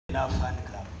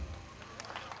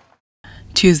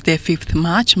Tuesday, 5th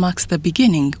March marks the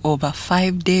beginning of a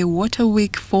 5-day water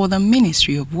week for the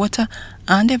Ministry of Water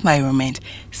and Environment,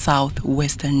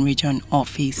 South-Western Region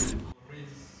Office.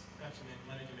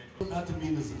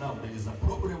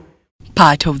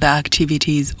 Part of the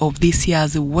activities of this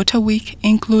year's Water Week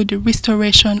include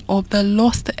restoration of the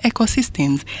lost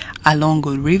ecosystems along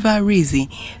River Rwizi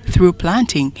through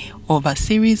planting of a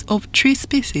series of tree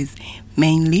species,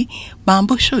 mainly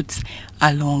bamboo shoots,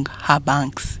 along her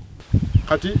banks.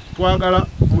 Kati twagala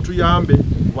mutuyambe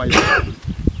waya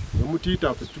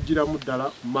mutita tugira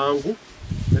muddala mangu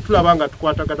ne tulabanga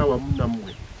tukwatagana wamu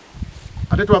nammwe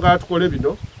ate twagala tukole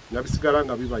bino nabisigala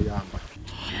nga bibayamba.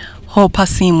 Hopa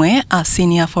Simwe, a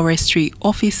senior forestry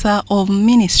officer of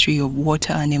Ministry of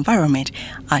Water and Environment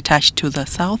attached to the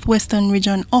South-Western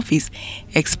Region Office,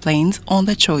 explains on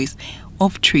the choice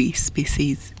of tree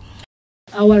species.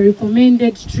 Our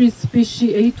recommended tree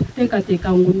species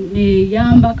tukutekateka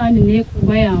neyamba kandi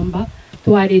nekubayamba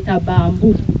twaleta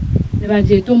bambu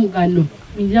nebajeto mugano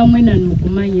njamwe na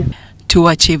nukumanya. To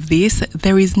achieve this,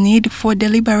 there is need for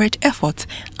deliberate efforts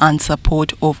and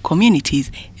support of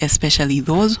communities, especially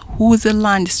those whose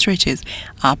land stretches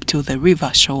up to the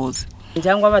river shores.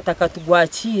 Njangwa bataka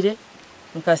tugwakire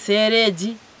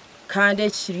nkasereji kandi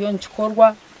ekiriyo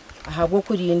nkikorwa ahabwo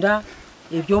kurinda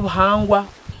ebyobuhangwa.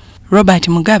 Robert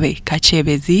Mugabe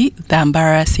Kachebezi, the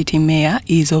Mbarara city mayor,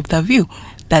 is of the view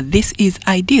that this is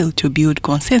ideal to build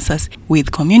consensus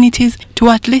with communities to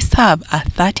at least have a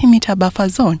 30-meter buffer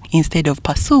zone instead of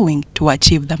pursuing to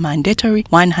achieve the mandatory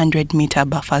 100-meter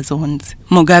buffer zones.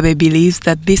 Mugabe believes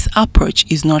that this approach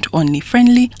is not only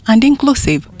friendly and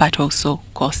inclusive but also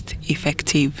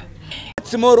cost-effective.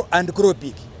 Tomorrow and grow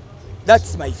big.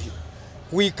 That's my view.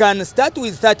 We can start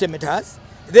with 30 meters,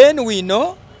 then we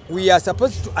know we are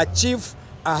supposed to achieve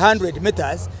 100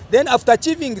 meters. Then after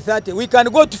achieving 30, we can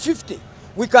go to 50.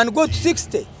 We can go to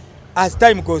 60 as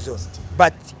time goes on.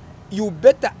 But you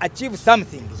better achieve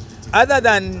something other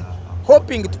than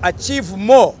hoping to achieve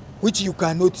more, which you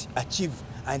cannot achieve,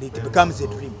 and it becomes a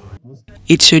dream.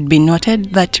 It should be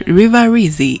noted that River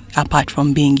Rwizi, apart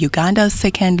from being Uganda's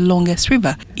second longest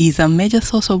river, is a major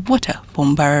source of water for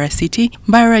Mbarara City,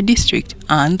 Mbarara District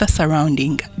and the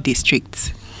surrounding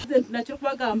districts.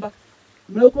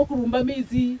 Mleko kurumba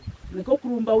mizi, mleko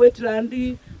kurumba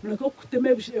wetland, mleko kutema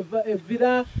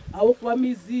evira, au kwa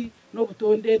mizi, no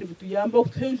butonde, butuyamba,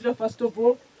 kutenjira first of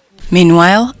all.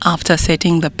 Meanwhile, after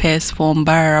setting the pace for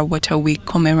Mbarara Water Week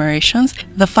commemorations,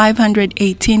 the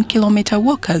 518-kilometer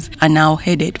walkers are now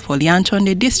headed for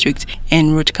Lyantonde district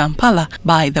en route Kampala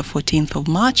by the 14th of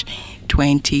March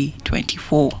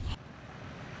 2024.